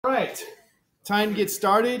right, time to get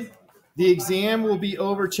started. The exam will be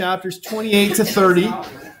over chapters 28 to 30.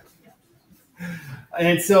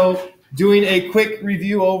 And so doing a quick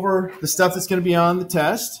review over the stuff that's going to be on the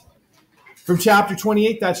test. From chapter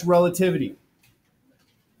 28, that's relativity.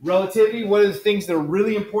 Relativity, what are the things that are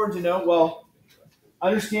really important to know? Well,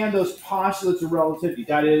 understand those postulates of relativity.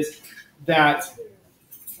 That is, that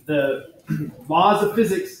the laws of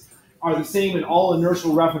physics are the same in all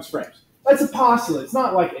inertial reference frames. That's a postulate. It's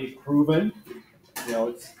not like a proven.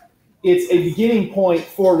 It's a beginning point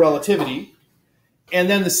for relativity. And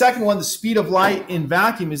then the second one, the speed of light in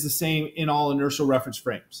vacuum is the same in all inertial reference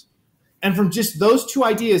frames. And from just those two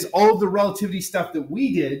ideas, all of the relativity stuff that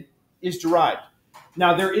we did is derived.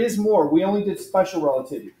 Now, there is more. We only did special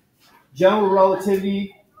relativity. General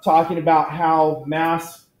relativity, talking about how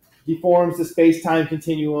mass deforms the space-time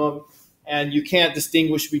continuum, and you can't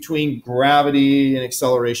distinguish between gravity and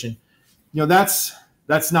acceleration. That's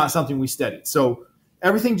not something we studied. So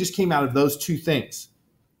everything just came out of those two things.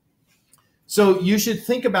 So you should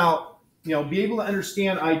think about, be able to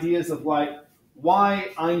understand ideas of like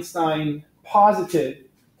why Einstein posited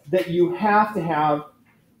that you have to have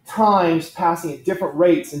times passing at different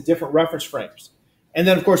rates in different reference frames. And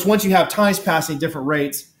then, of course, once you have times passing at different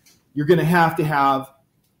rates, you're going to have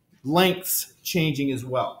lengths changing as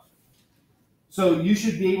well. So you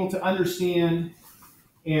should be able to understand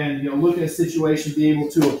and look at a situation, be able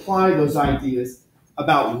to apply those ideas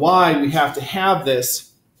about why we have to have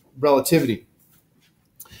this relativity.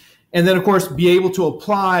 And then, of course, be able to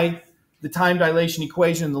apply the time dilation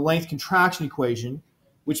equation and the length contraction equation,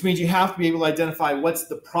 which means you have to be able to identify what's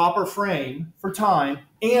the proper frame for time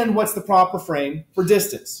and what's the proper frame for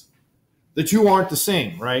distance. The two aren't the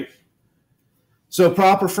same, right? So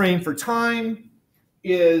proper frame for time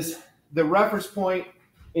is the reference point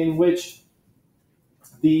in which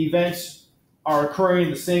the events are occurring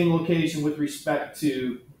in the same location with respect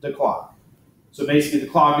to the clock. So basically the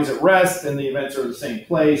clock is at rest and the events are in the same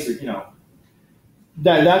place, or,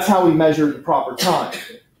 that's how we measure the proper time.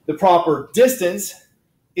 The proper distance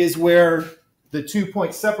is where the 2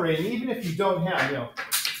 points separate. And even if you don't have,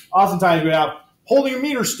 oftentimes we have holding a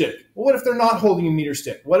meter stick. Well, what if they're not holding a meter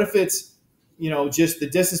stick? What if it's, just the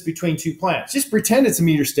distance between two planets? Just pretend it's a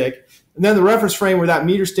meter stick. And then the reference frame where that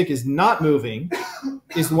meter stick is not moving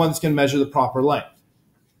is the one that's going to measure the proper length.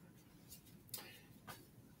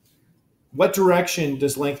 What direction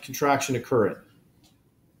does length contraction occur in?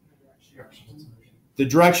 The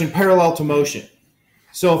direction parallel to motion.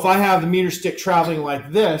 So if I have the meter stick traveling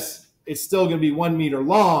like this, it's still going to be 1 meter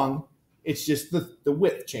long. It's just the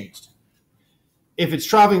width changed. If it's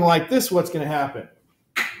traveling like this, what's going to happen?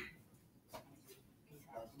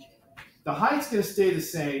 The height's going to stay the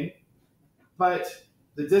same, but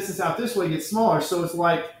the distance out this way gets smaller. So it's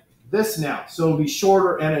like this now. So it'll be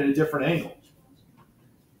shorter and at a different angle.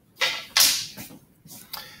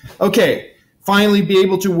 Okay, finally be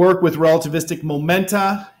able to work with relativistic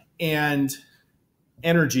momenta and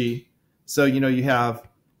energy. So, you have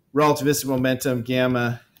relativistic momentum,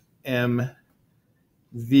 gamma, m,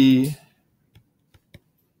 v.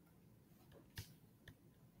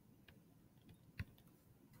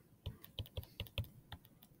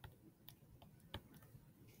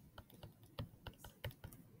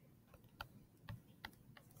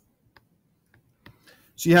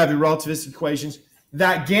 So you have your relativistic equations.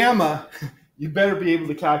 That gamma, you better be able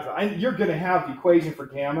to calculate. You're going to have the equation for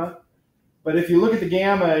gamma. But if you look at the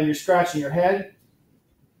gamma and you're scratching your head,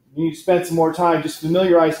 you need to spend some more time just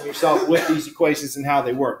familiarizing yourself with these equations and how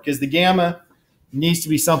they work. Because the gamma needs to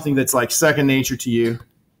be something that's like second nature to you.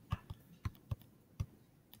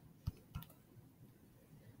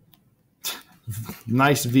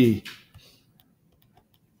 Nice V.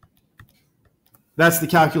 That's the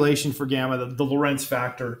calculation for gamma, the Lorentz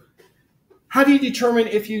factor. How do you determine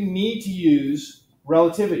if you need to use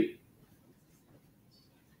relativity?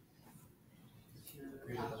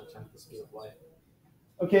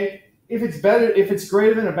 Okay, if it's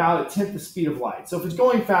greater than about 1/10 the speed of light. So if it's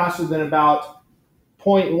going faster than about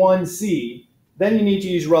 0.1 c, then you need to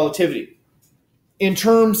use relativity. In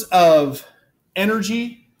terms of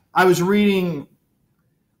energy, I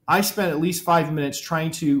spent at least 5 minutes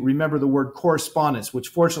trying to remember the word correspondence, which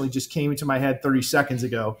fortunately just came into my head 30 seconds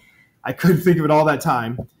ago. I couldn't think of it all that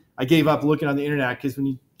time. I gave up looking on the internet because when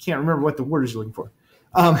you can't remember what the word is you're looking for.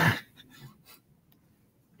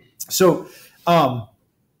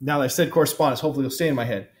 Now that I've said correspondence, hopefully it'll stay in my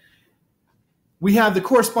head. We have the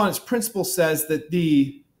correspondence principle says that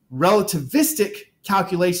the relativistic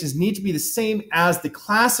calculations need to be the same as the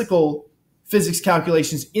classical physics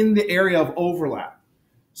calculations in the area of overlap.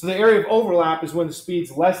 So the area of overlap is when the speed's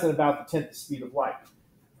less than about the 10th speed of light.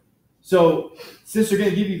 So since they're going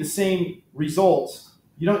to give you the same results,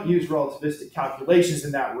 you don't use relativistic calculations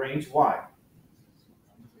in that range. Why?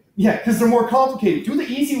 Yeah, because they're more complicated. Do the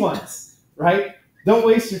easy ones, right? Don't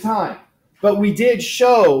waste your time. But we did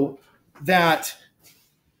show that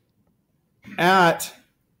at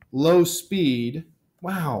low speed,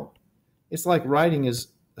 wow, it's like writing is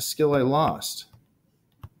a skill I lost.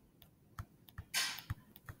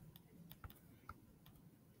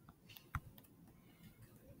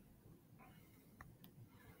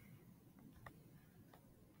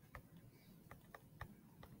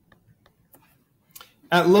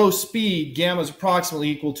 At low speed, gamma is approximately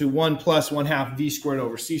equal to 1 plus 1/2 v squared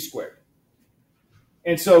over c squared.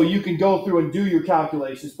 And so you can go through and do your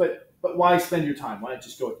calculations, but why spend your time? Why not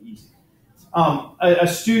just go with the easy? A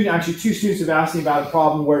student, actually 2 students have asked me about a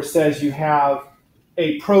problem where it says you have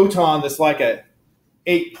a proton that's like a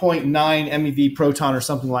 8.9 MeV proton or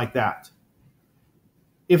something like that.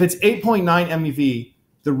 If it's 8.9 MeV,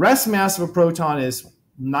 the rest mass of a proton is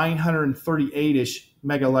 938-ish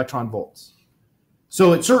mega electron volts.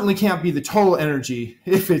 So it certainly can't be the total energy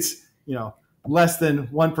if it's, less than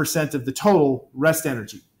 1% of the total rest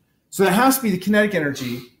energy. So it has to be the kinetic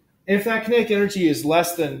energy. And if that kinetic energy is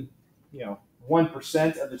less than,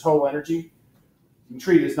 1% of the total energy, you can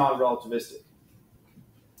treat it as non-relativistic.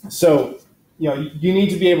 So, you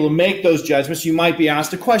need to be able to make those judgments. You might be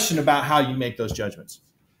asked a question about how you make those judgments.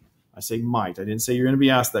 I say might. I didn't say you're going to be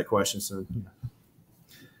asked that question. So,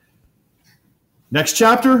 next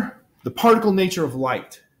chapter. The particle nature of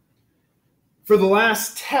light. For the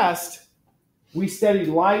last test, we studied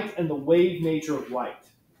light and the wave nature of light.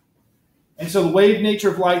 And so the wave nature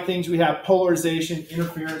of light things, we have polarization,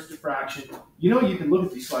 interference, diffraction. You can look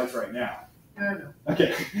at these slides right now. Yeah, I know.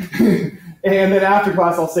 Okay. And then after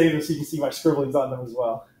class, I'll save them so you can see my scribblings on them as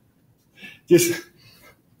well.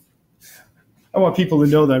 I want people to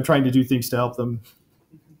know that I'm trying to do things to help them.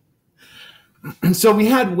 So we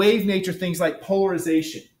had wave nature things like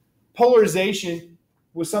polarization. Polarization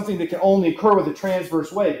was something that can only occur with a transverse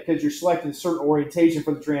wave because you're selecting a certain orientation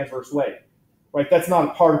for the transverse wave, right? That's not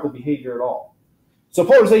a particle behavior at all. So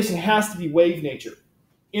polarization has to be wave nature.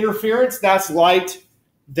 Interference, that's light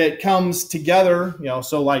that comes together,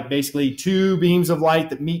 so like basically 2 beams of light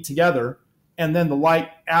that meet together, and then the light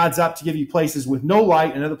adds up to give you places with no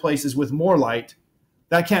light and other places with more light.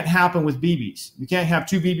 That can't happen with BBs. You can't have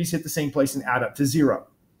 2 BBs hit the same place and add up to 0.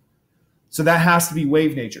 So that has to be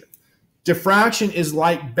wave nature. Diffraction is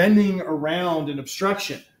like bending around an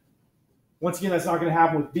obstruction. Once again, that's not going to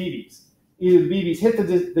happen with BBs. Either the BBs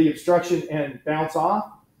hit the obstruction and bounce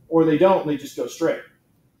off, or they don't, and they just go straight.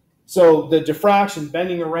 So the diffraction,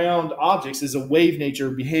 bending around objects, is a wave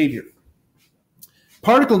nature behavior.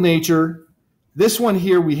 Particle nature, this one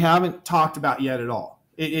here we haven't talked about yet at all.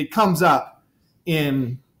 It comes up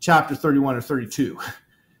in chapter 31 or 32.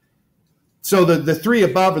 So the 3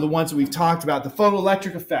 above are the ones that we've talked about. The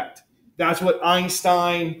photoelectric effect. That's what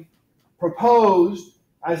Einstein proposed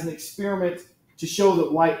as an experiment to show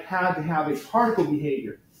that light had to have a particle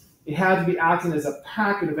behavior. It had to be acting as a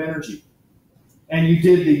packet of energy. And you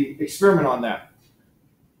did the experiment on that.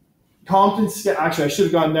 Actually, I should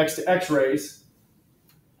have gone next to X-rays.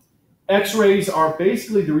 X-rays are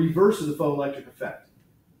basically the reverse of the photoelectric effect.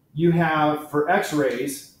 You have, for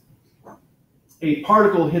X-rays, a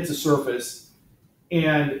particle hits a surface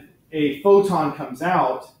and a photon comes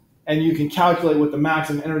out, and you can calculate what the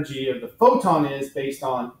maximum energy of the photon is based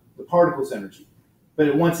on the particle's energy. But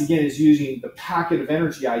it once again is using the packet of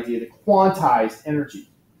energy idea to quantize energy.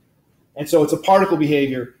 And so it's a particle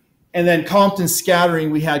behavior. And then Compton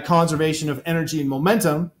scattering, we had conservation of energy and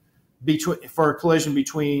momentum for a collision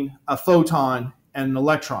between a photon and an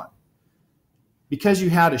electron. Because you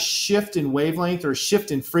had a shift in wavelength or a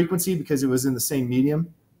shift in frequency because it was in the same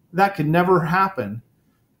medium, that could never happen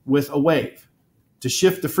with a wave. To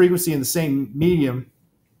shift the frequency in the same medium,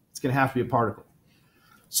 it's going to have to be a particle.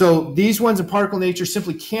 So these ones in particle nature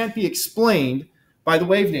simply can't be explained by the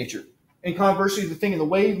wave nature. And conversely, the thing in the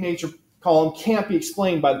wave nature column can't be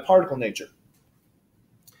explained by the particle nature.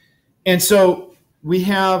 And so we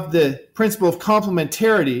have the principle of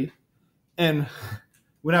complementarity. And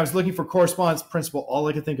when I was looking for correspondence principle, all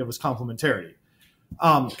I could think of was complementarity.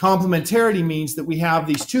 Complementarity means that we have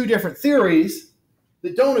these 2 different theories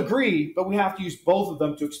that don't agree, but we have to use both of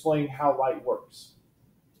them to explain how light works.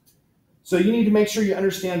 So you need to make sure you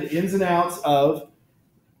understand the ins and outs of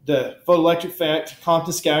the photoelectric effect,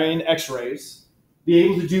 Compton scattering, and X-rays, be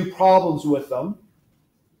able to do problems with them,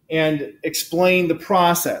 and explain the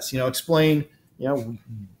process. Explain,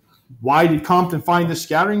 why did Compton find the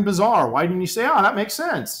scattering bizarre? Why didn't you say, that makes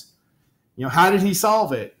sense? How did he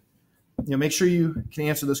solve it? make sure you can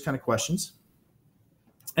answer those kind of questions.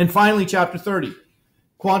 And finally, chapter 30,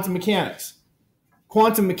 quantum mechanics.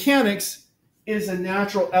 Quantum mechanics is a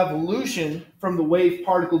natural evolution from the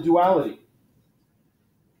wave-particle duality.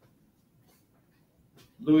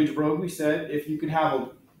 Louis de Broglie said if you could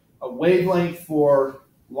have a wavelength for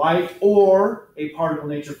light or a particle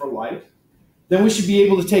nature for light, then we should be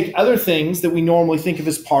able to take other things that we normally think of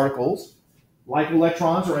as particles, like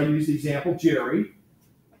electrons, or I use the example, Jerry,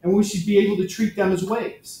 and we should be able to treat them as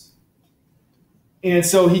waves. And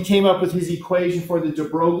so he came up with his equation for the de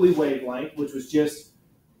Broglie wavelength, which was just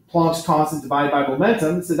Planck's constant divided by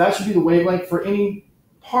momentum. So that should be the wavelength for any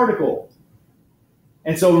particle.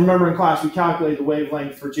 And so remember in class, we calculated the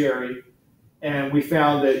wavelength for Jerry, and we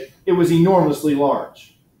found that it was enormously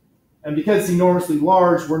large. And because it's enormously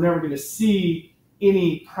large, we're never going to see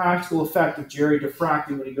any practical effect of Jerry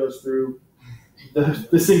diffracting when he goes through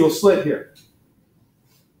the single slit here.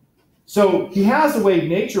 So he has the wave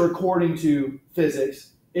nature according to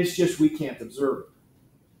physics. It's just we can't observe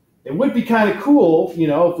it. It would be kind of cool,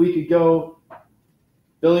 if we could go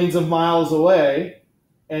billions of miles away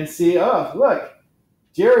and see, oh, look,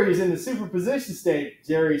 Jerry's in the superposition state.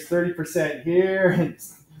 Jerry's 30% here and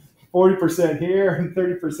 40% here and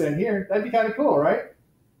 30% here. That'd be kind of cool, right?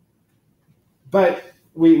 But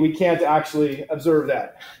we can't actually observe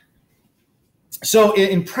that. So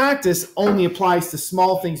in practice, only applies to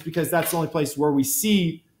small things because that's the only place where we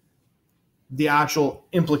see the actual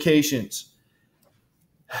implications.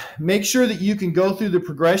 Make sure that you can go through the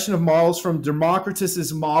progression of models from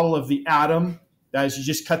Democritus's model of the atom. That is, you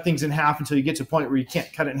just cut things in half until you get to a point where you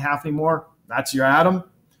can't cut it in half anymore. That's your atom,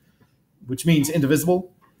 which means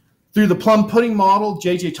indivisible. Through the plum pudding model,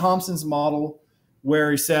 J.J. Thomson's model,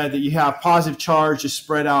 where he said that you have positive charge just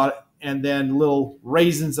spread out and then little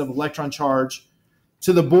raisins of electron charge,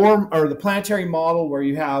 to the Bohr or the planetary model, where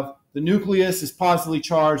you have the nucleus is positively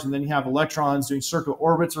charged and then you have electrons doing circular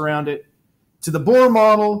orbits around it, to the Bohr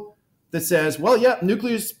model that says, well, yeah,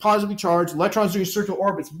 nucleus is positively charged, electrons doing circular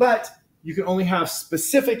orbits, but you can only have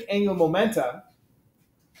specific angular momentum.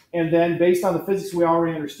 And then based on the physics we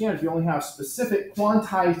already understand, if you only have specific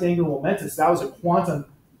quantized angular momentum, so that was a quantum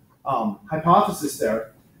hypothesis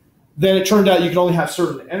there, then it turned out you could only have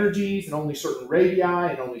certain energies and only certain radii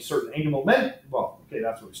and only certain angular momentum. Well, okay,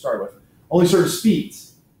 that's what we started with. Only certain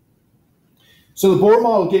speeds. So the Bohr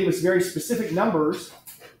model gave us very specific numbers,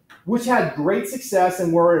 which had great success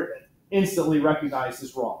and were instantly recognized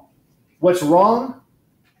as wrong. What's wrong?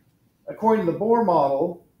 According to the Bohr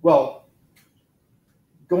model, well,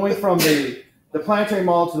 going from the planetary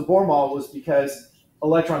model to the Bohr model was because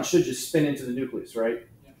electrons should just spin into the nucleus, right?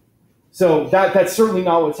 Yeah. So that's certainly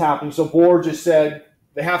not what's happening. So Bohr just said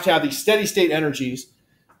they have to have these steady state energies,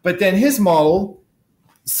 but then his model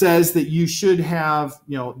says that you should have,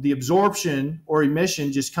 the absorption or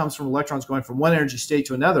emission just comes from electrons going from one energy state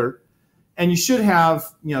to another, and you should have,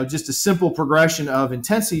 just a simple progression of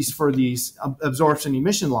intensities for these absorption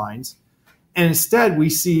emission lines, and instead we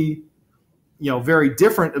see very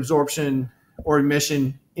different absorption or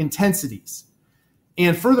emission intensities.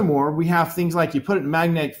 And furthermore, we have things like you put it in a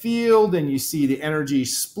magnetic field and you see the energy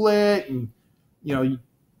split, and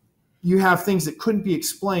you have things that couldn't be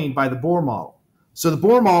explained by the Bohr model. So the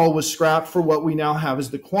Bohr model was scrapped for what we now have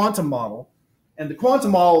as the quantum model. And the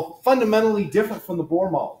quantum model, fundamentally different from the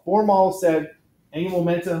Bohr model. Bohr model said angular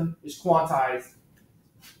momentum is quantized,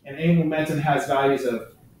 and angular momentum has values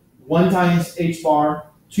of 1 times h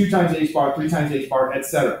bar, 2 times h bar, 3 times h bar,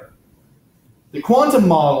 etc. The quantum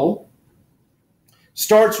model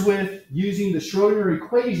starts with using the Schrödinger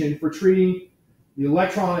equation for treating the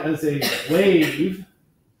electron as a wave,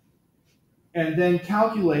 and then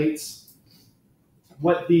calculates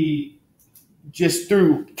just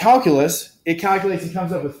through calculus, it calculates and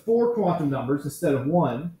comes up with 4 quantum numbers instead of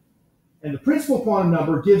 1. And the principal quantum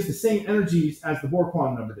number gives the same energies as the Bohr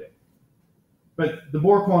quantum number did. But the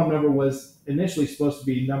Bohr quantum number was initially supposed to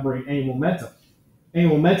be numbering angular momentum.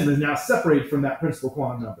 Angular momentum is now separated from that principal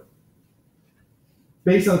quantum number.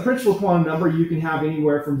 Based on the principal quantum number, you can have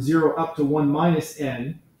anywhere from 0 up to 1 minus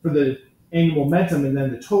n for the angular momentum, and then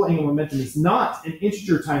the total angular momentum is not an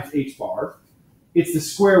integer times h bar. It's the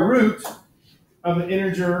square root of an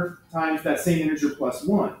integer times that same integer plus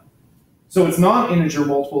 1. So it's non-integer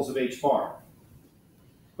multiples of h bar.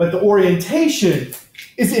 But the orientation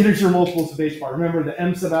is integer multiples of h bar. Remember the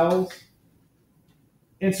m sub l's?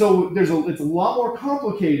 And so it's a lot more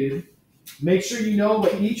complicated. Make sure you know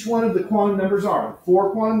what each one of the quantum numbers are.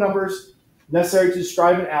 4 quantum numbers necessary to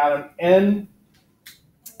describe an atom: n,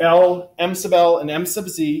 l, m sub l, and m sub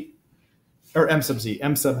z, or m sub z,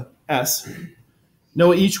 m sub s. Know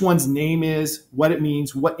what each one's name is, what it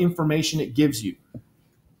means, what information it gives you.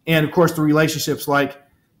 And of course, the relationships like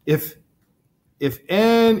if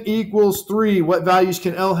n equals 3, what values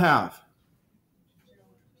can L have?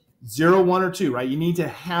 0, 1, or 2, right? You need to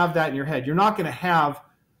have that in your head. You're not going to have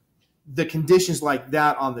the conditions like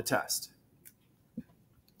that on the test.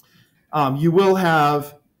 You will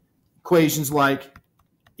have equations like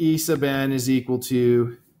E sub n is equal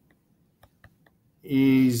to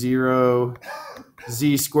E0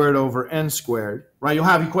 z squared over n squared, right? You'll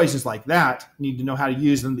have equations like that. You need to know how to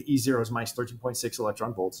use them. The E0 is minus 13.6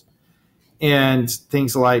 electron volts. And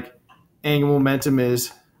things like angular momentum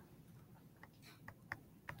is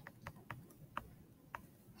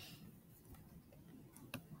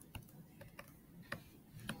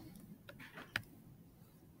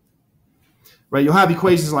right? You'll have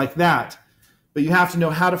equations like that, but you have to know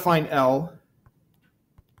how to find L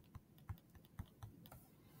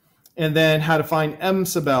and then how to find M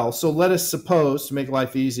sub L. So let us suppose, to make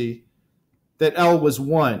life easy, that L was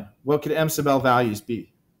 1. What could M sub L values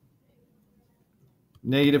be?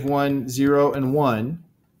 -1, 0, and 1,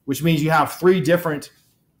 which means you have 3 different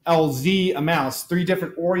LZ amounts, 3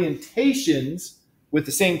 different orientations with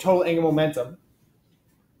the same total angular momentum.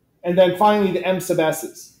 And then finally, the M sub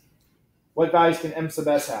S's. What values can M sub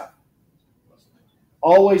S have?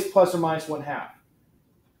 Always plus or minus 1/2.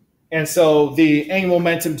 And so the angular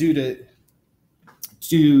momentum due to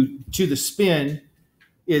the spin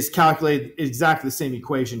is calculated exactly the same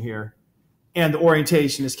equation here. And the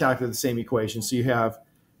orientation is calculated the same equation. So you have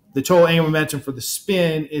the total angular momentum for the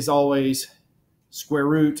spin is always square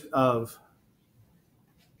root of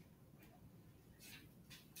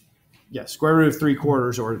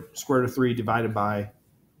 3/4 or square root of 3 divided by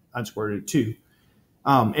unsquare root of 2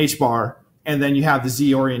 h bar. And then you have the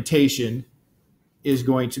z orientation is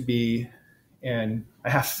going to be, and I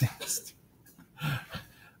have to think this,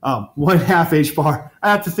 1/2 h bar.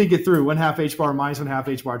 I have to think it through. 1/2 h bar minus 1/2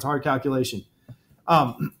 h bar. It's a hard calculation.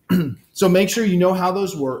 So make sure you know how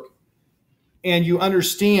those work and you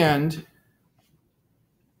understand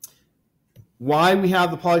why we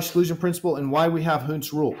have the Pauli exclusion principle and why we have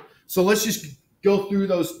Hundt's rule. So let's just go through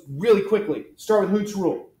those really quickly. Start with Hundt's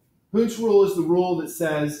rule. Hundt's rule is the rule that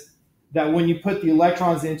says that when you put the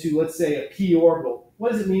electrons into, let's say, a p orbital,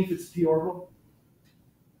 what does it mean if it's a p orbital?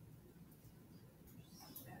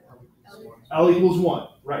 L equals 1,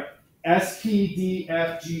 right. S, P, D,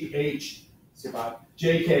 F, G, H,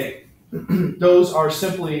 J, K. Those are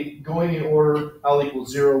simply going in order. L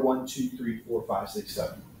equals 0, 1, 2, 3, 4, 5, 6,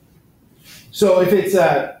 7. So if it's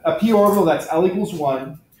a p orbital, that's L equals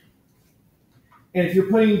 1. And if you're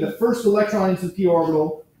putting the first electron into the p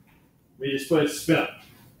orbital, we just put it spin up.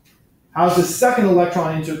 How's the second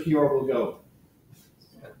electron into a p orbital go?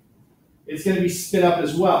 It's going to be spin up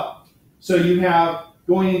as well. So you have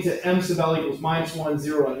going into M sub L equals -1,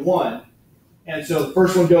 0, and 1. And so the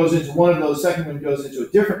first one goes into one of those, second one goes into a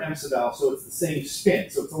different M sub L, so it's the same spin,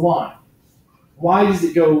 so it's a line. Why does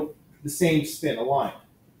it go the same spin, a line?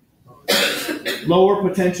 Lower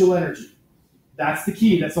potential energy. That's the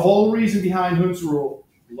key. That's the whole reason behind Hundt's rule,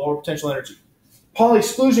 lower potential energy. Pauli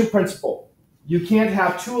exclusion principle. You can't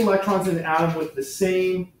have 2 electrons in an atom with the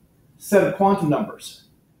same set of quantum numbers.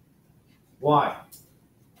 Why?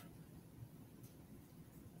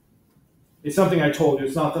 It's something I told you.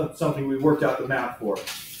 It's not something we worked out the math for.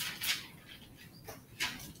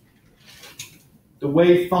 The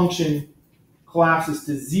wave function collapses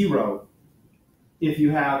to 0 if you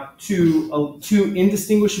have two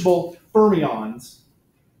indistinguishable fermions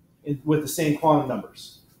with the same quantum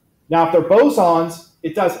numbers. Now, if they're bosons,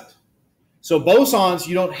 it doesn't. So bosons,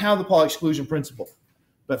 you don't have the Pauli exclusion principle,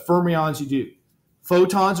 but fermions you do.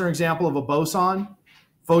 Photons are an example of a boson.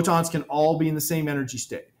 Photons can all be in the same energy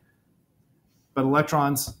state. But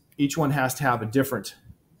electrons, each one has to have a different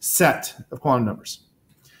set of quantum numbers.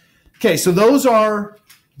 Okay, so those are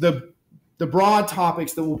the broad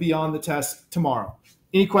topics that will be on the test tomorrow.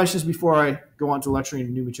 Any questions before I go on to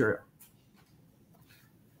lecturing new material?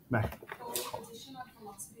 Mac.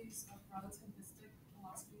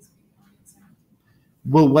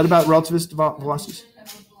 Well, what about relativistic velocities?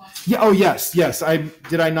 Yeah. Oh, yes.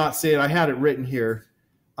 Did I not say it? I had it written here.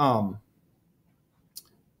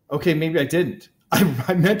 Okay, maybe I didn't.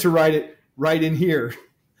 I meant to write it right in here,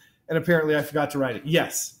 and apparently I forgot to write it.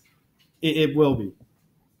 Yes, it will be.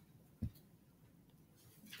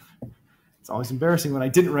 It's always embarrassing when I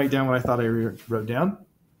didn't write down what I thought I wrote down.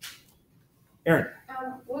 Aaron.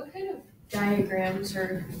 What kind of diagrams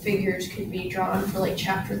or figures could be drawn for like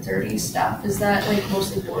chapter 30 stuff? Is that like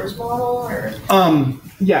mostly Bohr's model or?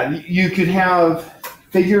 Yeah, you could have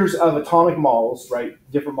figures of atomic models, right?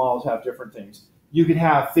 Different models have different things. You could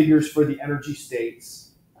have figures for the energy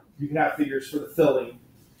states. You could have figures for the filling.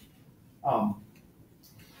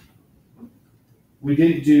 We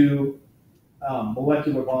didn't do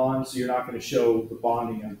molecular bonds, so you're not going to show the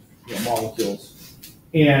bonding of molecules.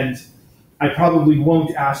 And I probably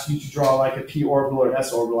won't ask you to draw like a p orbital or an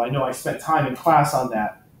s orbital. I know I spent time in class on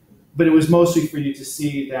that, but it was mostly for you to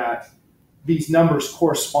see that these numbers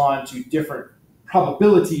correspond to different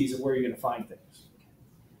probabilities of where you're going to find things.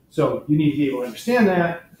 So you need to be able to understand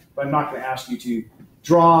that, but I'm not going to ask you to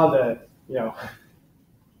draw the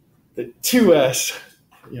 2s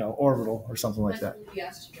orbital or something like that. You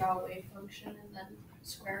asked to draw a wave function and then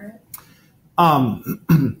square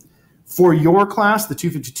it. For your class, the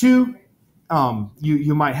 252,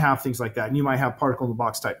 you might have things like that, and you might have particle in the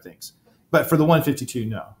box type things. But for the 152,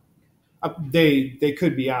 no. They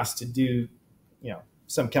could be asked to do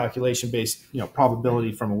some calculation based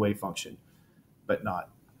probability from a wave function, but not.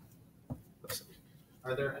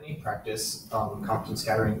 Are there any practice Compton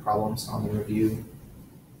scattering problems on the review?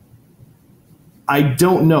 I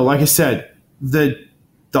don't know. Like I said, the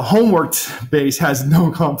homework base has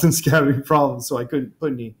no Compton scattering problems, so I couldn't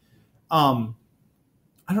put any. I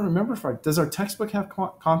don't remember does our textbook have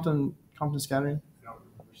Compton scattering? I don't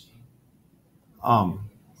remember seeing.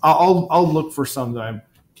 I'll look for some that I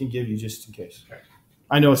can give you just in case. Okay.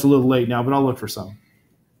 I know it's a little late now, but I'll look for some.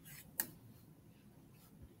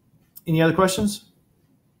 Any other questions?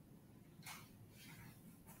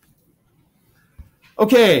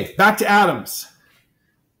 Okay, back to atoms.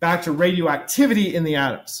 Back to radioactivity in the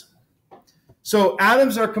atoms. So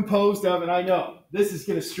atoms are composed of, and I know this is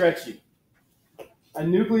going to stretch you, a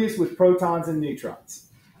nucleus with protons and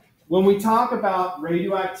neutrons. When we talk about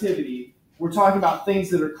radioactivity, we're talking about things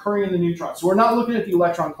that are occurring in the neutrons. So we're not looking at the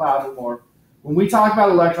electron cloud anymore. When we talk about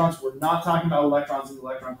electrons, we're not talking about electrons in the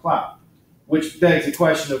electron cloud, which begs the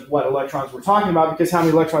question of what electrons we're talking about, because how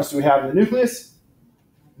many electrons do we have in the nucleus?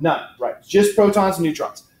 None, right? Just protons and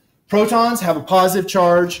neutrons. Protons have a positive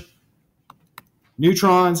charge.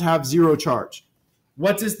 Neutrons have zero charge.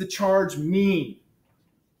 What does the charge mean?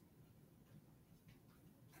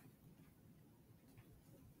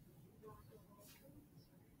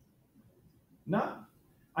 None.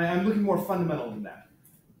 I'm looking more fundamental than that.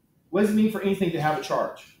 What does it mean for anything to have a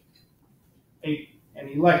charge? An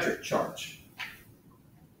electric charge.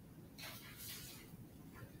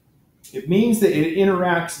 It means that it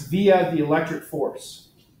interacts via the electric force.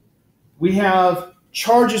 We have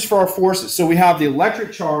charges for our forces. So we have the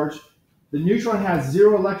electric charge. The neutron has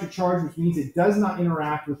zero electric charge, which means it does not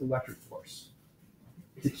interact with electric force.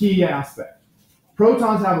 It's a key aspect.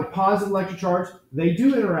 Protons have a positive electric charge. They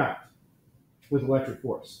do interact with electric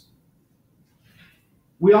force.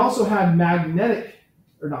 We also have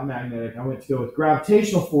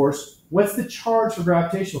gravitational force. What's the charge for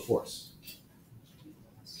gravitational force?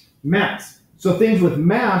 Mass. So things with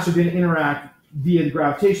mass are going to interact via the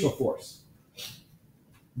gravitational force.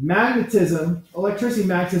 Magnetism, electricity and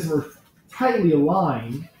magnetism are tightly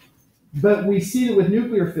aligned, but we see that with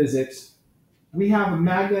nuclear physics, we have a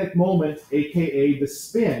magnetic moment, aka the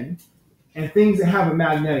spin, and things that have a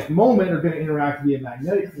magnetic moment are going to interact via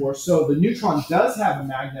magnetic force. So the neutron does have a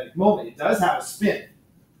magnetic moment. It does have a spin.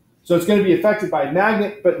 So it's going to be affected by a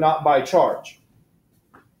magnet, but not by charge.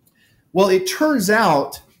 Well, it turns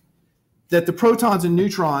out that the protons and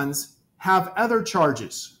neutrons have other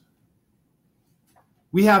charges.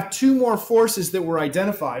 We have two more forces that were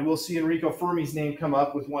identified. We'll see Enrico Fermi's name come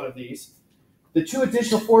up with one of these. The two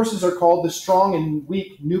additional forces are called the strong and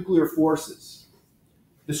weak nuclear forces.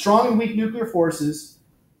 The strong and weak nuclear forces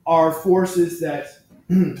are forces that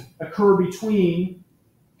occur between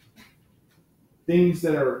things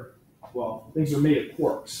that are, things are made of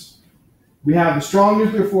quarks. We have the strong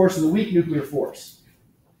nuclear force and the weak nuclear force.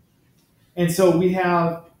 And so we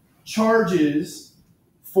have charges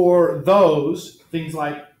for those, things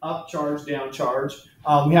like up charge, down charge.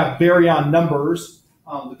 We have baryon numbers.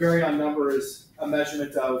 The baryon number is a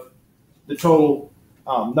measurement of the total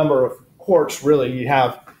number of quarks, really. You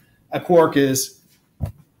have a quark is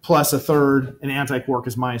plus a third, an antiquark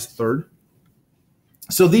is minus a third.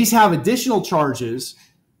 So these have additional charges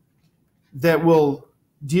that will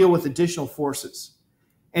deal with additional forces.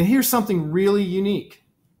 And here's something really unique.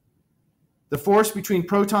 The force between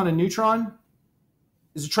proton and neutron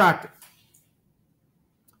is attractive.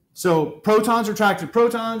 So protons are attracted to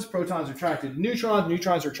protons are attracted to neutrons,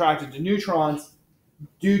 neutrons are attracted to neutrons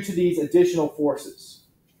due to these additional forces.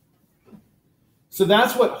 So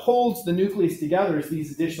that's what holds the nucleus together, is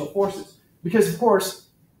these additional forces. Because, of course,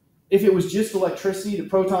 if it was just electricity, the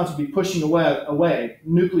protons would be pushing away, the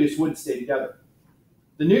nucleus wouldn't stay together.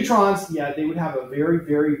 The neutrons, yeah, they would have a very,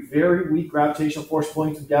 very, very weak gravitational force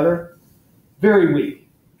pulling together. Very weak.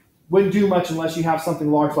 Wouldn't do much unless you have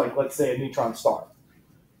something large like, let's say, a neutron star.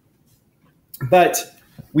 But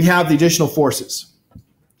we have the additional forces.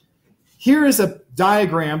 Here is a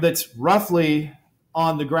diagram that's roughly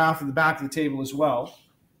on the graph at the back of the table as well,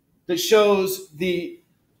 that shows the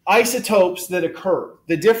isotopes that occur.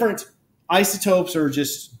 The different isotopes are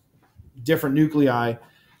just different nuclei.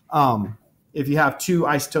 If you have two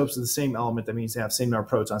isotopes of the same element, that means they have the same number of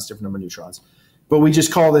protons, different number of neutrons. But we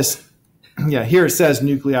just call this, yeah, here it says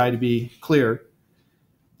nuclei to be clear.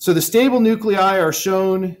 So the stable nuclei are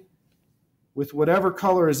shown with whatever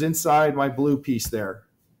color is inside my blue piece there.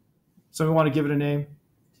 Somebody want to give it a name?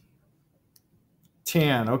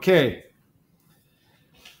 Tan, okay.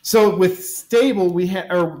 So with stable,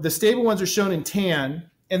 the stable ones are shown in tan,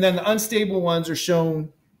 and then the unstable ones are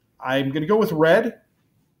shown, I'm going to go with red.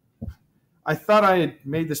 I thought I had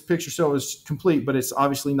made this picture so it was complete, but it's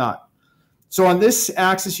obviously not. So on this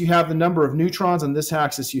axis, you have the number of neutrons. On this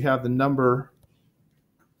axis, you have the number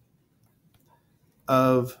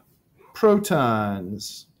of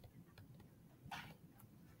protons.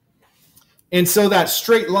 And so that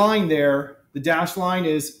straight line there, the dashed line,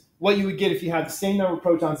 is what you would get if you had the same number of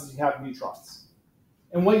protons as you have neutrons.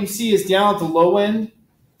 And what you see is down at the low end,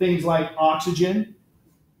 things like oxygen,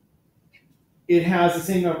 it has the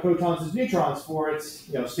same number of protons as neutrons for its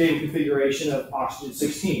stable configuration of oxygen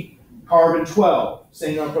 16. Carbon 12,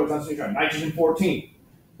 same number of protons as neutrons. Nitrogen 14.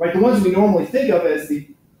 Right? The ones we normally think of as the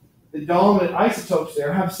dominant isotopes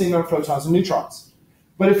there have the same number of protons and neutrons.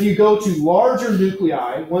 But if you go to larger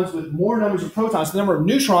nuclei, ones with more numbers of protons, the number of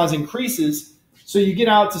neutrons increases. So you get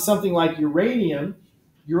out to something like uranium.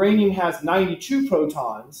 Uranium has 92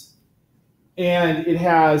 protons, and it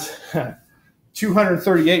has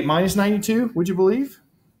 238 minus 92, would you believe?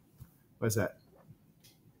 What is that?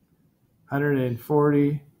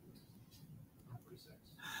 140.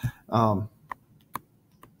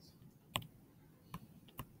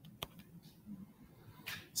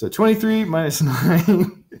 So 23 minus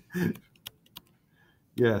 9.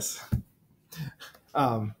 Yes.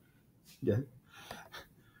 Yeah.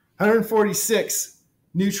 146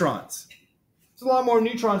 neutrons. It's a lot more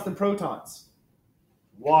neutrons than protons.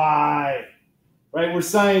 Why? Right? We're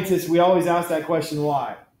scientists. We always ask that question,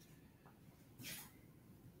 why?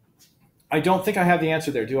 I don't think I have the answer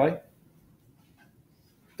there, do I?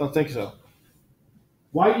 Don't think so.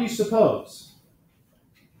 Why do you suppose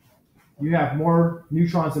you have more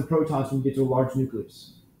neutrons than protons when you get to a large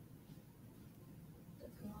nucleus?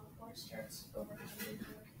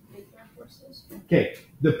 Okay,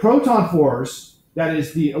 the proton force, that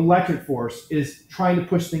is the electric force, is trying to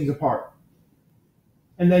push things apart.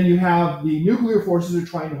 And then you have the nuclear forces that are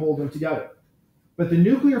trying to hold them together. But the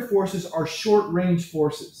nuclear forces are short-range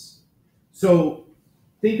forces. So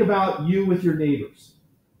think about you with your neighbors.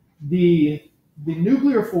 The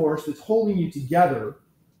nuclear force that's holding you together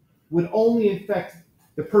would only affect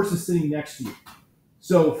the person sitting next to you.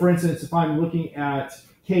 So for instance, if I'm looking at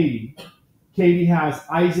Katie has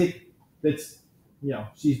Isaac that's,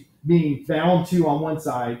 she's being bound to on one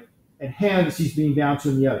side, and Hannah that she's being bound to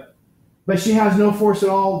on the other. But she has no force at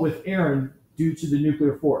all with Aaron due to the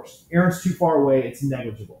nuclear force. Aaron's too far away, it's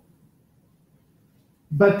negligible.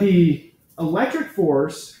 But the electric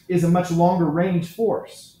force is a much longer range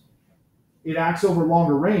force. It acts over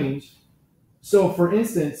longer range. So for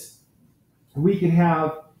instance, we can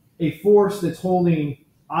have a force that's holding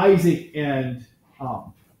Isaac and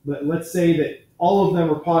let's say that all of them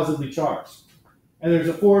are positively charged. And there's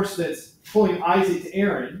a force that's pulling Isaac to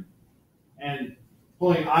Aaron and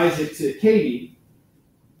pulling Isaac to Katie.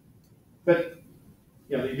 But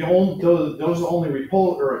those are only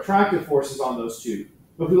attractive forces on those two.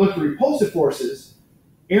 But if we look at repulsive forces,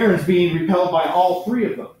 Aaron's being repelled by all three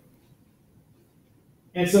of them.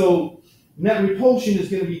 And so net repulsion is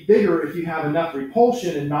going to be bigger if you have enough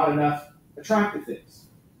repulsion and not enough attractive things.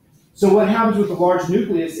 So what happens with the large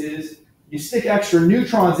nucleus is you stick extra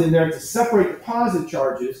neutrons in there to separate the positive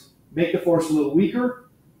charges, make the force a little weaker,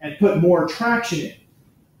 and put more attraction in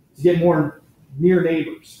to get more near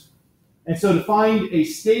neighbors. And so to find a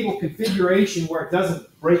stable configuration where it doesn't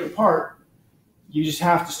break apart, you just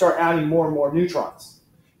have to start adding more and more neutrons.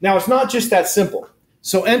 Now, it's not just that simple.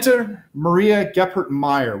 So enter Maria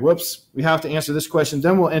Geppert-Meyer. Whoops, we have to answer this question.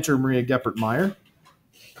 Then we'll enter Maria Geppert-Meyer.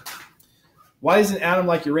 Why does an atom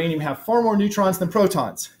like uranium have far more neutrons than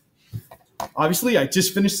protons? Obviously, I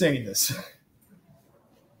just finished saying this.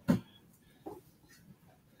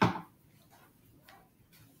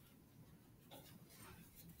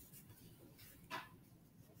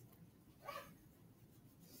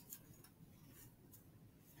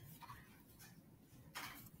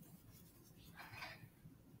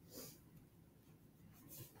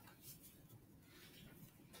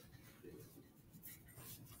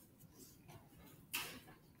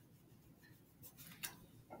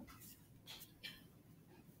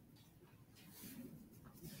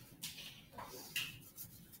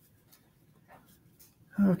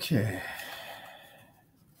 Okay.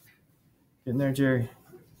 Getting there, Jerry?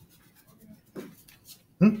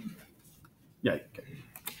 Yeah. Okay.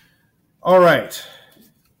 All right.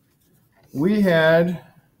 We had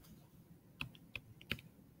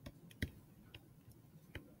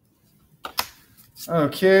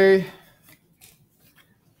okay.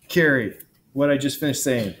 Carrie, what I just finished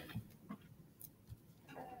saying.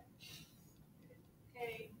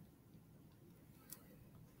 Hey,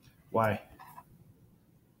 Why?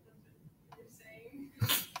 you're saying.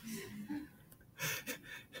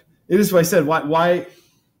 It is what I said. Why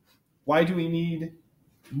do we need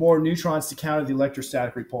more neutrons to counter the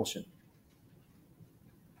electrostatic repulsion?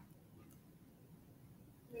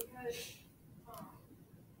 Because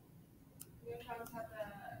neutrons have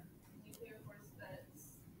the nuclear force that's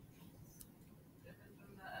different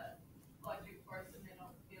from the electric force, and they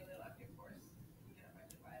don't feel the electric force and get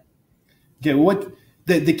affected by it. Okay, what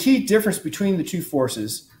the key difference between the two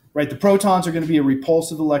forces, right? The protons are going to be a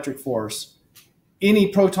repulsive electric force.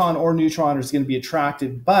 Any proton or neutron is going to be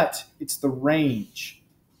attracted, but it's the range.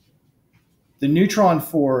 The neutron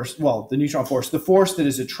force, the force that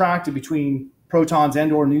is attracted between protons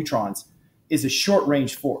and or neutrons is a short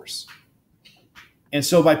range force. And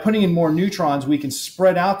so by putting in more neutrons, we can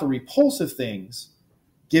spread out the repulsive things,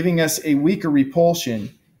 giving us a weaker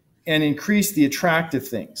repulsion and increase the attractive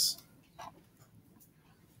things.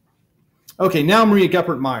 Okay, now Maria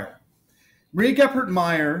Geppert-Meyer. Maria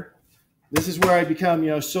Geppert-Meyer, this is where I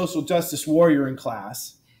become, social justice warrior in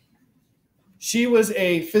class. She was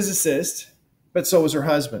a physicist, but so was her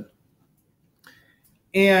husband.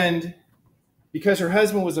 And because her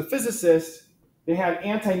husband was a physicist, they had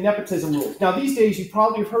anti-nepotism rules. Now, these days, you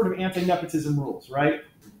probably have heard of anti-nepotism rules, right?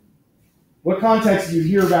 What context do you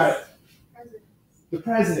hear about it? The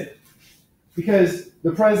president. Because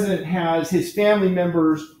the president has his family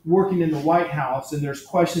members working in the White House, and there's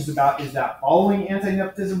questions about, is that following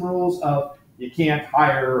anti-nepotism rules of you can't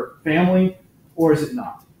hire family, or is it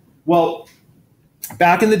not? Well,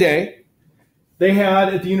 back in the day, they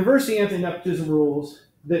had at the university anti-nepotism rules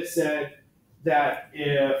that said that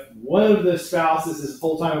if one of the spouses is a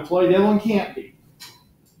full-time employee, the other one can't be.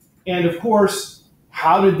 And of course,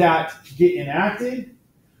 how did that get enacted?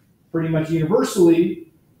 Pretty much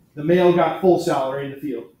universally, the male got full salary and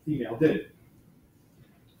the female didn't.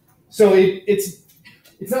 So it's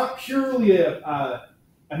not purely a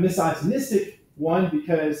misogynistic one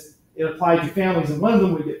because it applied to families and one of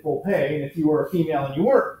them would get full pay. And if you were a female and you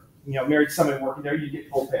were married to somebody working there, you'd get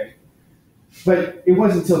full pay. But it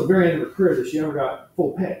wasn't until the very end of her career that she ever got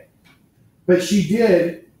full pay. But she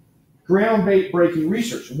did groundbreaking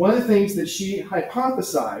research. One of the things that she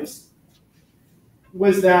hypothesized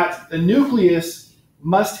was that the nucleus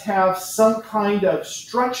must have some kind of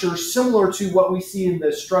structure similar to what we see in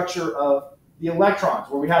the structure of the electrons,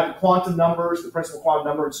 where we have the quantum numbers, the principal quantum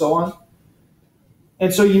number, and so on.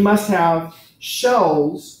 And so you must have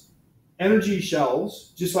shells, energy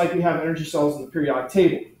shells, just like we have energy shells in the periodic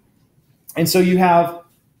table. And so you have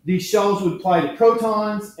these shells would apply to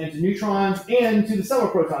protons and to neutrons and to the sum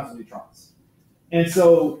of protons and neutrons. And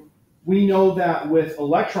so we know that with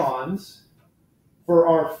electrons, for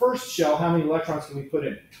our first shell, how many electrons can we put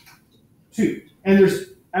in? 2. And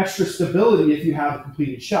there's extra stability if you have a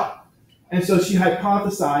completed shell. And so she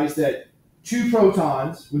hypothesized that 2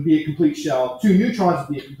 protons would be a complete shell, 2 neutrons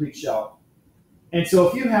would be a complete shell. And so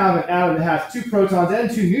if you have an atom that has 2 protons and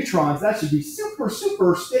 2 neutrons, that should be super,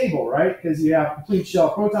 super stable, right? Because you have complete shell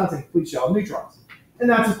of protons and complete shell of neutrons. And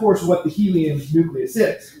that's, of course, what the helium nucleus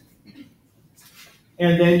is.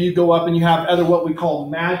 And then you go up and you have other what we call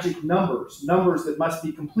magic numbers, numbers that must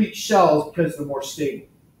be complete shells because they're more stable.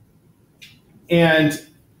 And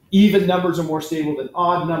even numbers are more stable than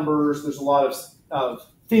odd numbers. There's a lot of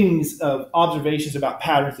things, of observations about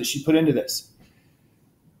patterns that she put into this.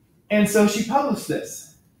 And so she published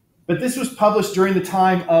this. But this was published during the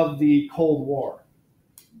time of the Cold War,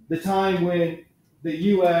 the time when the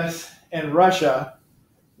US and Russia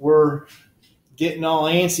were getting all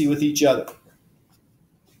antsy with each other.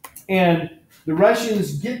 And the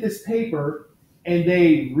Russians get this paper and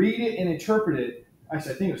they read it and interpret it.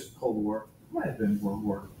 Actually, I think it was the Cold War. It might have been World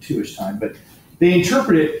War II-ish time, but they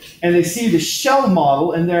interpret it and they see the shell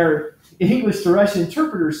model, and their English to Russian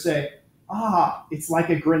interpreters say, it's like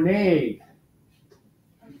a grenade.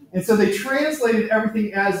 And so they translated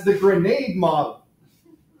everything as the grenade model.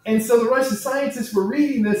 And so the Russian scientists were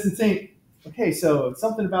reading this and saying, okay, so it's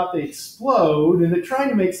something about they explode, and they're trying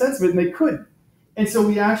to make sense of it, and they couldn't. And so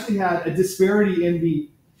we actually had a disparity in the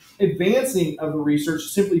advancing of the research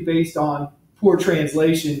simply based on poor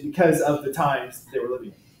translation because of the times they were living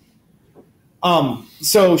in.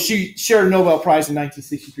 So she shared a Nobel Prize in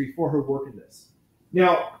 1963 for her work in this.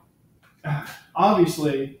 Now,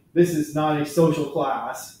 obviously, this is not a social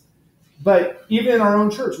class, but even in our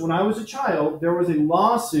own church, when I was a child, there was a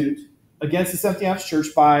lawsuit against the Seventh-day Adventist Church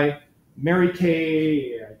by Mary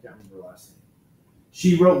Kay, I can't remember her last name.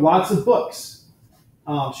 She wrote lots of books.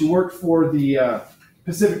 She worked for the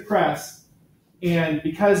Pacific Press, and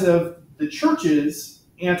because of the church's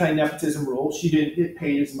anti-nepotism rule, she didn't get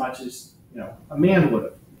paid as much as a man would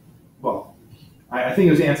have. Well, I think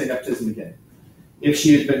it was anti-nepotism again. If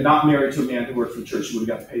she had been not married to a man who worked for the church, she would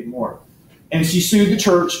have gotten paid more. And she sued the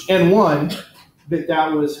church and won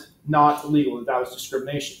that was not illegal, that was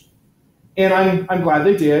discrimination. And I'm glad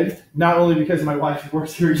they did, not only because my wife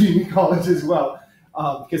works here at Union College as well,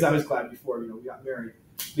 because I was glad before we got married.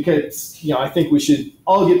 Because I think we should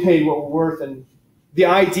all get paid what we're worth. And the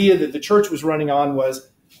idea that the church was running on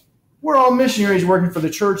was, we're all missionaries working for the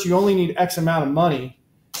church. You only need X amount of money.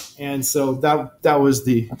 And so that was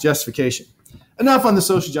the justification. Enough on the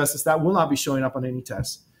social justice. That will not be showing up on any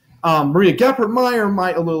tests. Maria Geppert-Meyer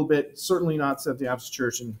might a little bit, certainly not Seventh-day Adventist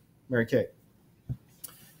Church and Mary Kay.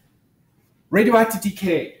 Radioactive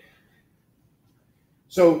decay.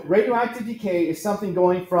 So radioactive decay is something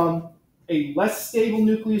going from a less stable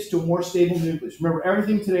nucleus to a more stable nucleus. Remember,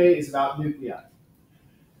 everything today is about nuclei.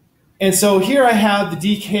 And so here I have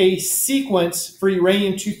the decay sequence for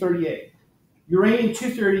uranium-238.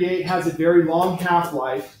 Uranium-238 has a very long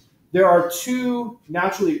half-life. There are two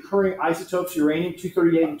naturally occurring isotopes,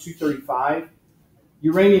 uranium-238 and 235.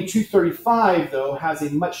 Uranium-235, though, has a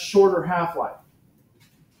much shorter half-life.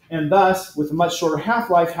 And thus, with a much shorter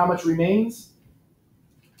half-life, how much remains?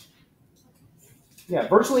 Yeah,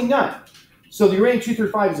 virtually none. So the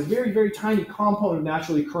uranium-235 is a very, very tiny component of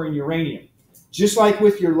naturally occurring uranium. Just like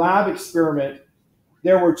with your lab experiment,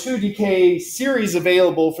 there were two decay series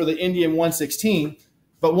available for the indium-116,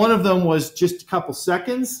 but one of them was just a couple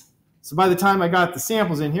seconds. So by the time I got the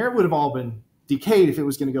samples in here, it would have all been decayed if it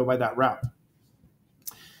was going to go by that route.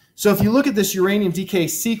 So if you look at this uranium decay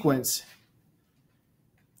sequence,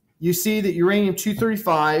 you see that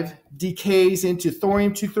uranium-235 decays into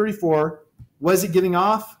thorium-234. What is it giving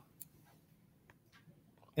off?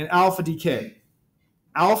 An alpha decay.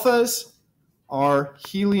 Alphas are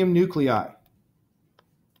helium nuclei.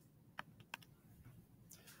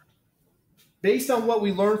 Based on what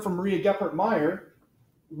we learned from Maria Geppert-Meyer,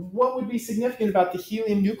 what would be significant about the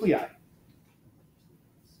helium nuclei?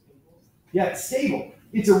 Yeah, it's stable.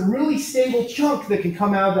 It's a really stable chunk that can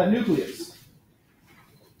come out of that nucleus.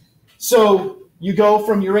 So you go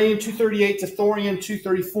from uranium-238 to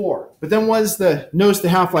thorium-234. But then notice the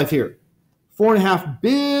half-life here. 4.5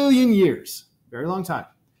 billion years. Very long time.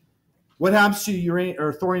 What happens to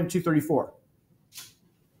thorium-234?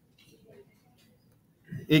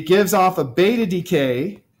 It gives off a beta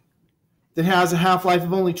decay that has a half-life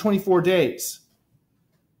of only 24 days.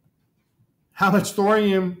 How much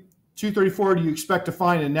thorium-234 do you expect to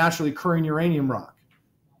find in naturally occurring uranium rock?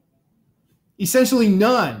 Essentially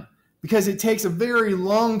none, because it takes a very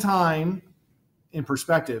long time, in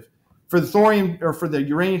perspective, for the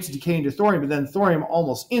uranium to decay into thorium, but then thorium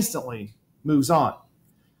almost instantly moves on.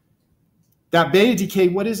 That beta decay,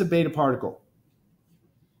 what is a beta particle?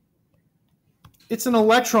 It's an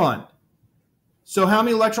electron. So how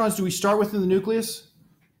many electrons do we start with in the nucleus?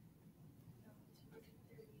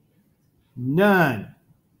 None.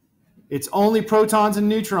 It's only protons and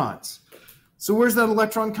neutrons. So where's that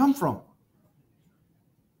electron come from?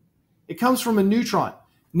 It comes from a neutron.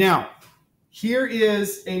 Now, here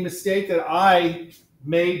is a mistake that I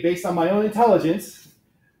made based on my own intelligence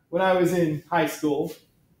when I was in high school.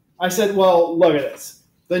 I said, well, look at this.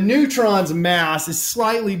 The neutron's mass is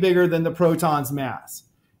slightly bigger than the proton's mass.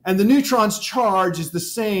 And the neutron's charge is the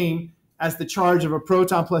same as the charge of a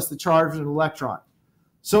proton plus the charge of an electron.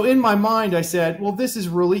 So in my mind, I said, well, this is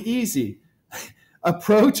really easy. A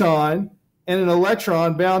proton and an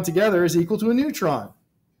electron bound together is equal to a neutron.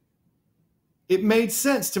 It made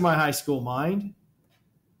sense to my high school mind,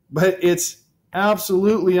 but it's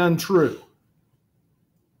absolutely untrue.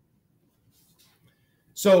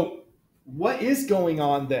 So what is going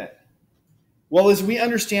on then? Well, as we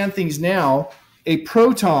understand things now, a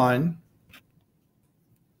proton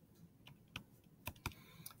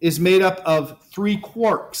is made up of 3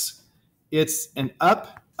 quarks. It's an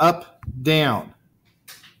up, up, down.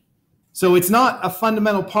 So it's not a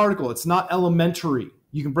fundamental particle. It's not elementary.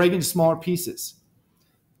 You can break it into smaller pieces.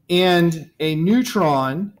 And a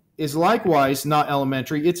neutron is likewise not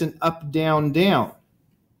elementary. It's an up, down, down.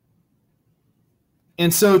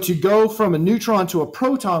 And so to go from a neutron to a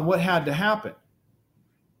proton, what had to happen?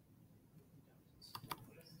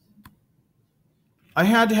 I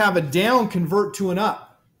had to have a down convert to an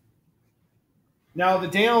up. Now, the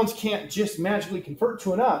downs can't just magically convert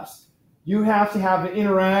to an ups. You have to have an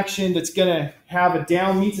interaction that's going to have a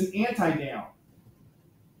down meets an anti-down.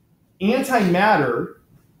 Antimatter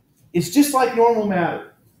is just like normal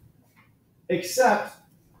matter, except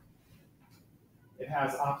it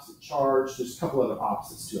has opposite charge. There's a couple other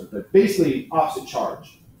opposites to it, but basically opposite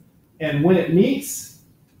charge. And when it meets,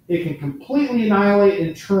 it can completely annihilate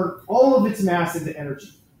and turn all of its mass into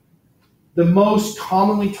energy. The most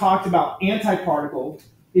commonly talked about antiparticle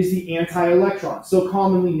is the anti-electron, so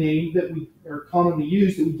commonly named that we, or commonly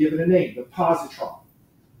used that we give it a name, the positron.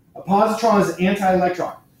 A positron is an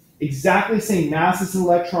anti-electron. Exactly the same mass as an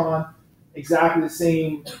electron, exactly the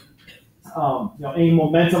same any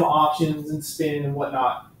momentum options and spin and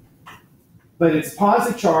whatnot. But it's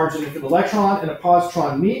positive charge, and if an electron and a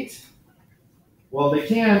positron meet, well, they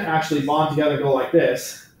can actually bond together and go like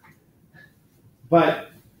this.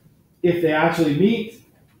 But if they actually meet,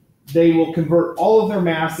 they will convert all of their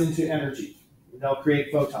mass into energy. And they'll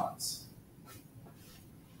create photons.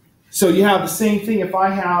 So you have the same thing. If I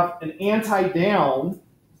have an anti-down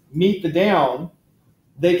meet the down,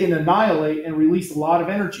 they can annihilate and release a lot of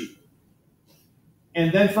energy.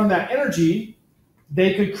 And then from that energy,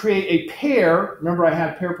 they could create a pair. Remember, I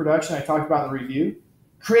had pair production I talked about in the review.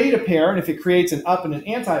 Create a pair, and if it creates an up and an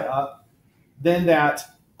anti-up, then that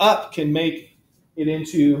up can make it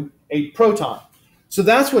into a proton. So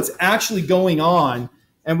that's what's actually going on.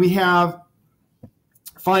 And we have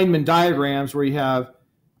Feynman diagrams where you have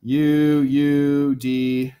U, U,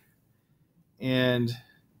 D, and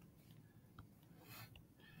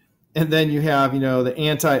then you have, the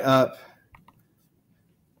anti-up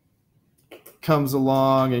comes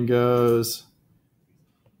along and goes,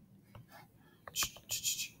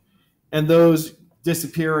 and those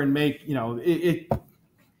disappear and make,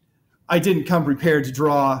 I didn't come prepared to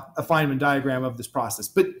draw a Feynman diagram of this process.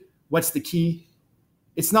 But what's the key?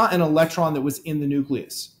 It's not an electron that was in the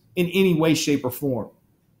nucleus in any way, shape, or form.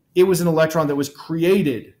 It was an electron that was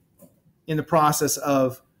created in the process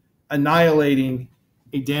of annihilating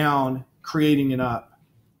a down, creating an up.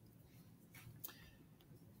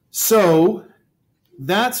 So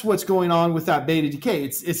that's what's going on with that beta decay.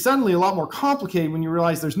 It's suddenly a lot more complicated when you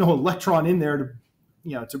realize there's no electron in there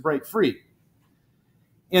to break free.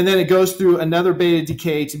 And then it goes through another beta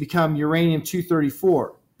decay to become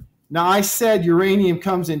uranium-234. Now, I said uranium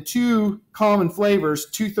comes in two common flavors,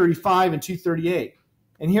 235 and 238.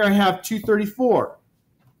 And here I have 234.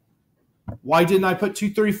 Why didn't I put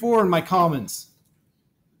 234 in my commons?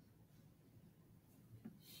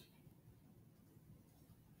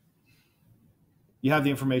 You have the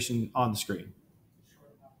information on the screen.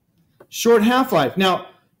 Short half-life. Now,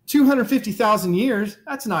 250,000 years,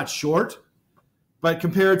 that's not short. But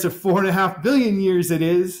compared to 4.5 billion years, it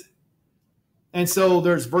is. And so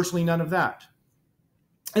there's virtually none of that.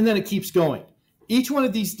 And then it keeps going. Each one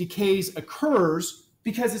of these decays occurs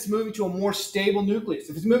because it's moving to a more stable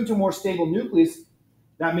nucleus. If it's moving to a more stable nucleus,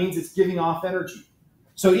 that means it's giving off energy.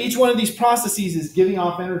 So each one of these processes is giving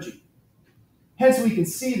off energy. Hence, we can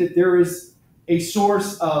see that there is a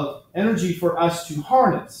source of energy for us to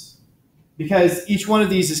harness because each one of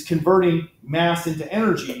these is converting mass into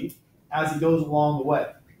energy as it goes along the way.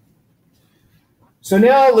 So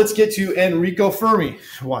now let's get to Enrico Fermi.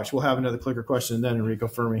 Watch, we'll have another clicker question and then Enrico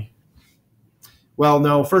Fermi. Well,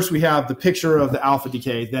 no, first we have the picture of the alpha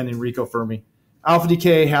decay, then Enrico Fermi. Alpha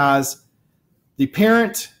decay has the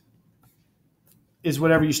parent is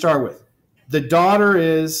whatever you start with. The daughter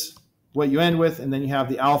is what you end with, and then you have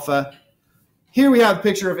the alpha. Here we have a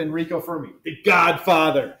picture of Enrico Fermi, the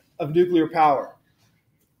godfather of nuclear power.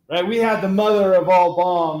 Right? We had the mother of all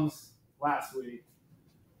bombs last week.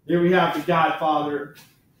 Here we have the godfather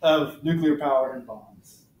of nuclear power and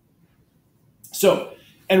bombs. So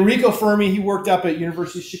Enrico Fermi, he worked up at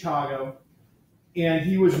University of Chicago, and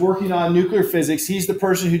he was working on nuclear physics. He's the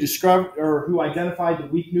person who discovered or who identified the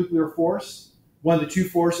weak nuclear force, one of the two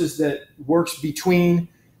forces that works between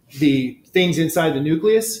the things inside the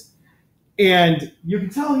nucleus. And you can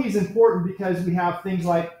tell he's important because we have things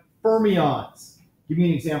like fermions. Give me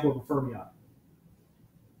an example of a fermion.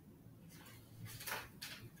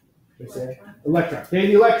 Electron. Okay,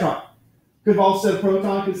 the electron. Could have also said a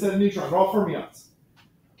proton, could have said a neutron. They're all fermions.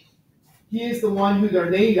 He is the one who they're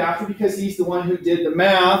named after because he's the one who did the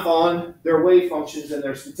math on their wave functions and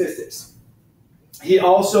their statistics. He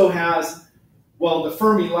also has, well, the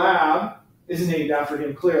Fermi lab is named after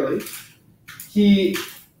him clearly. He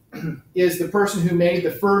is the person who made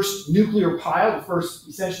the first nuclear pile, the first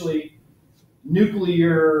essentially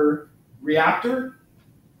nuclear reactor.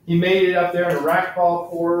 He made it up there in a racquetball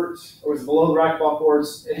court, or was below the racquetball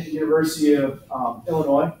courts at the University of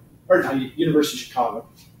Illinois, or not, University of Chicago.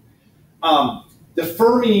 The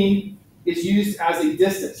Fermi is used as a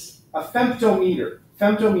distance, a femtometer.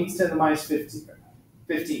 Femto means 10 to the minus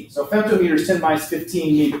 15. So femtometer is 10 to the minus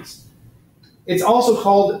 15 meters. It's also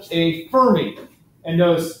called a Fermi. And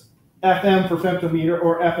notice FM for femtometer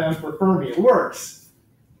or FM for Fermi. It works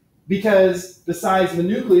because the size of the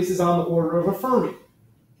nucleus is on the order of a Fermi.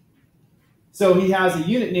 So he has a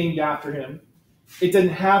unit named after him. It didn't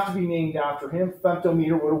have to be named after him.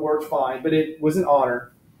 Femtometer would have worked fine, but it was an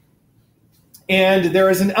honor. And there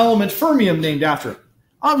is an element fermium named after him.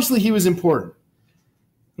 Obviously, he was important.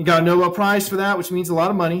 He got a Nobel Prize for that, which means a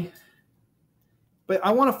lot of money. But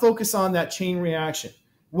I want to focus on that chain reaction.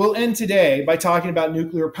 We'll end today by talking about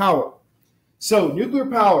nuclear power. So, nuclear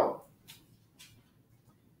power.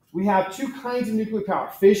 We have two kinds of nuclear power,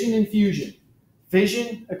 fission and fusion.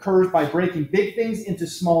 Fission occurs by breaking big things into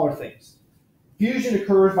smaller things. Fusion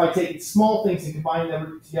occurs by taking small things and combining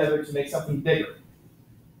them together to make something bigger.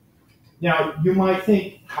 Now, you might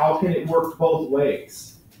think, how can it work both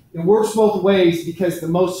ways? It works both ways because the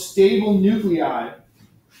most stable nuclei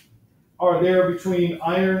are there between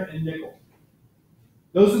iron and nickel.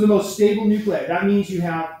 Those are the most stable nuclei. That means you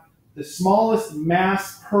have the smallest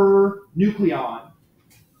mass per nucleon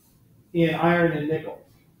in iron and nickel.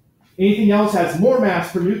 Anything else has more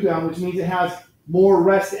mass per nucleon, which means it has more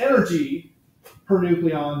rest energy per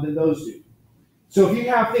nucleon than those do. So if you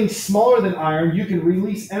have things smaller than iron, you can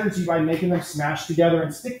release energy by making them smash together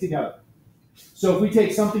and stick together. So if we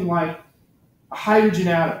take something like a hydrogen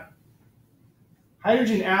atom,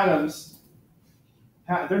 hydrogen atoms,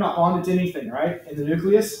 they're not bonded to anything, right, in the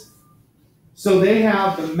nucleus? So they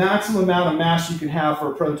have the maximum amount of mass you can have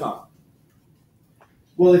for a proton.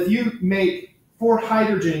 Well, if you make 4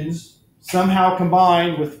 hydrogens somehow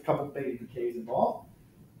combined with a couple of beta decays involved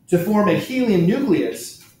to form a helium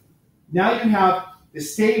nucleus, now you have the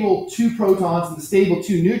stable 2 protons and the stable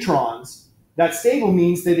 2 neutrons. That stable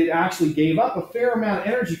means that it actually gave up a fair amount of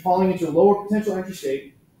energy falling into a lower potential entry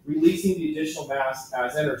state, releasing the additional mass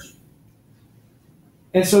as energy.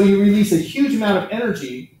 And so you release a huge amount of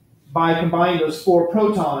energy by combining those 4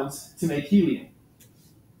 protons to make helium.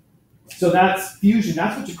 So that's fusion.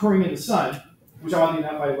 That's what's occurring in the sun, which oddly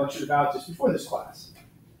enough I lectured about just before this class.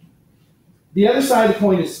 The other side of the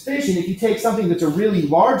coin is fission. If you take something that's a really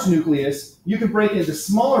large nucleus, you can break it into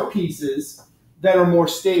smaller pieces that are more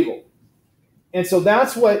stable. And so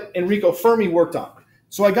that's what Enrico Fermi worked on.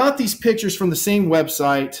 So I got these pictures from the same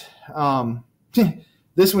website.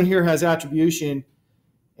 This one here has attribution.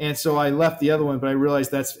 And so I left the other one, but I realized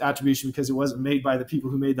that's attribution because it wasn't made by the people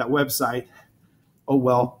who made that website. Oh,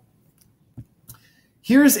 well.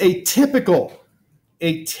 Here's a typical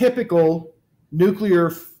nuclear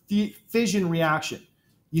fission reaction.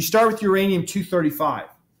 You start with uranium-235.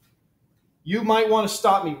 You might want to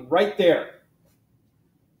stop me right there.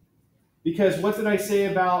 Because what did I say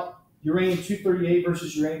about uranium-238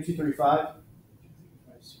 versus uranium-235?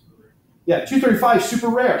 Yeah, 235 is super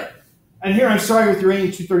rare. And here I'm starting with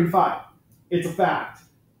uranium-235. It's a fact.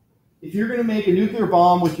 If you're going to make a nuclear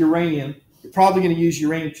bomb with uranium, you're probably going to use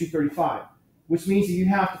uranium-235, which means that you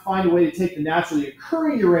have to find a way to take the naturally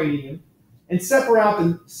occurring uranium and separate out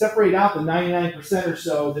the 99% or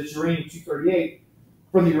so that's uranium-238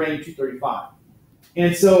 from the uranium-235.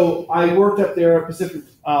 And so I worked up there at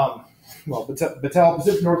Battelle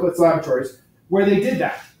Pacific Northwest Laboratories, where they did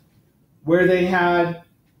that, where they had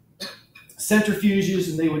centrifuges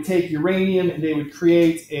and they would take uranium and they would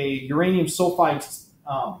create a uranium sulfide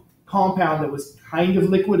compound that was kind of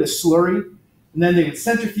liquid, a slurry, and then they would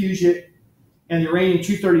centrifuge it, and the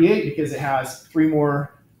uranium-238, because it has 3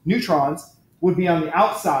 more neutrons, would be on the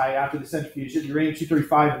outside after the centrifuge, the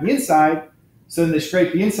uranium-235 on the inside. So then they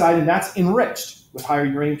scrape the inside, and that's enriched with higher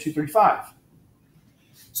uranium-235.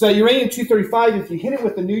 So that uranium-235, if you hit it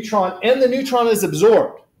with the neutron, and the neutron is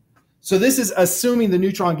absorbed. So this is assuming the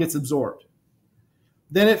neutron gets absorbed.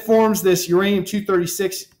 Then it forms this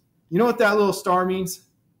uranium-236. You know what that little star means?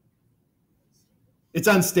 It's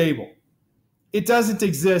unstable. It doesn't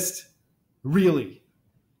exist really.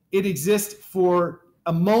 It exists for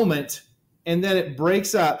a moment, and then it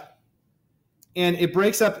breaks up. And it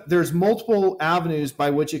breaks up. There's multiple avenues by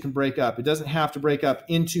which it can break up. It doesn't have to break up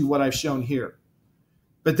into what I've shown here.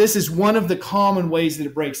 But this is one of the common ways that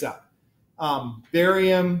it breaks up.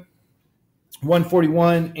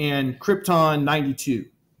 Barium-141 and krypton-92.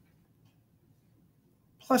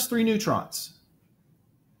 Plus 3 neutrons.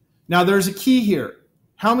 Now there's a key here.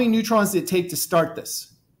 How many neutrons did it take to start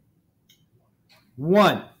this?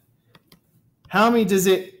 1. How many does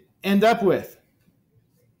it end up with?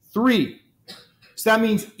 3. So that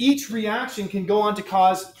means each reaction can go on to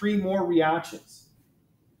cause 3 more reactions.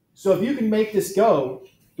 So if you can make this go,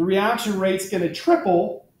 the reaction rate's going to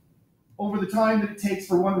triple over the time that it takes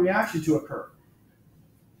for one reaction to occur.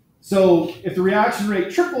 So if the reaction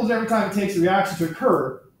rate triples every time it takes a reaction to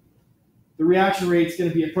occur, the reaction rate is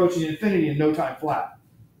going to be approaching infinity in no time flat.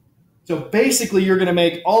 So basically, you're going to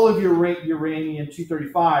make all of your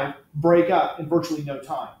uranium-235 break up in virtually no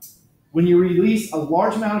time. When you release a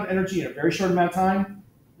large amount of energy in a very short amount of time,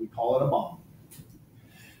 we call it a bomb.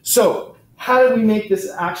 So how do we make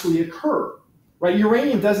this actually occur? Right?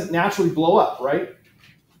 Uranium doesn't naturally blow up, right?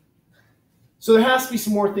 So there has to be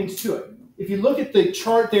some more things to it. If you look at the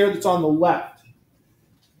chart there that's on the left,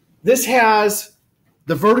 this has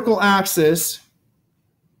the vertical axis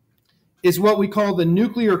is what we call the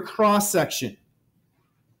nuclear cross-section.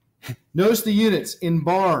 Notice the units in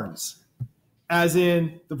barns, as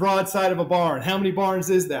in the broadside of a barn. How many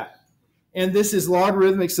barns is that? And this is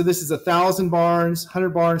logarithmic, so this is 1,000 barns, 100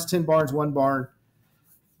 barns, 10 barns, 1 barn.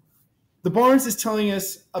 The barns is telling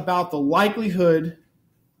us about the likelihood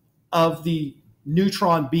of the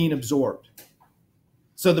neutron being absorbed.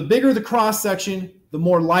 So the bigger the cross-section, the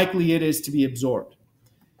more likely it is to be absorbed.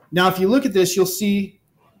 Now, if you look at this, you'll see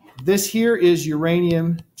this here is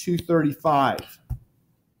uranium-235.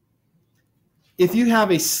 If you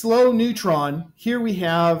have a slow neutron, here we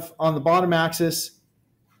have on the bottom axis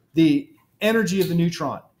the energy of the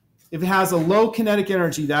neutron. If it has a low kinetic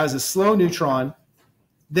energy, that is a slow neutron,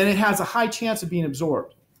 then it has a high chance of being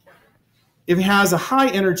absorbed. If it has a high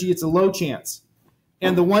energy, it's a low chance.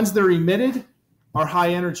 And the ones that are emitted are high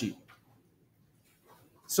energy.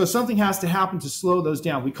 So something has to happen to slow those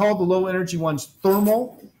down. We call the low energy ones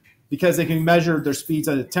thermal because they can measure their speeds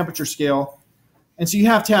at a temperature scale. And so you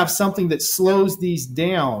have to have something that slows these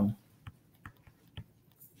down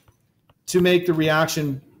to make the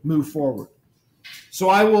reaction move forward. So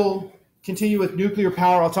I will continue with nuclear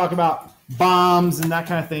power. I'll talk about bombs and that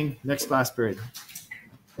kind of thing next class period.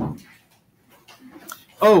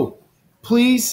 Oh, please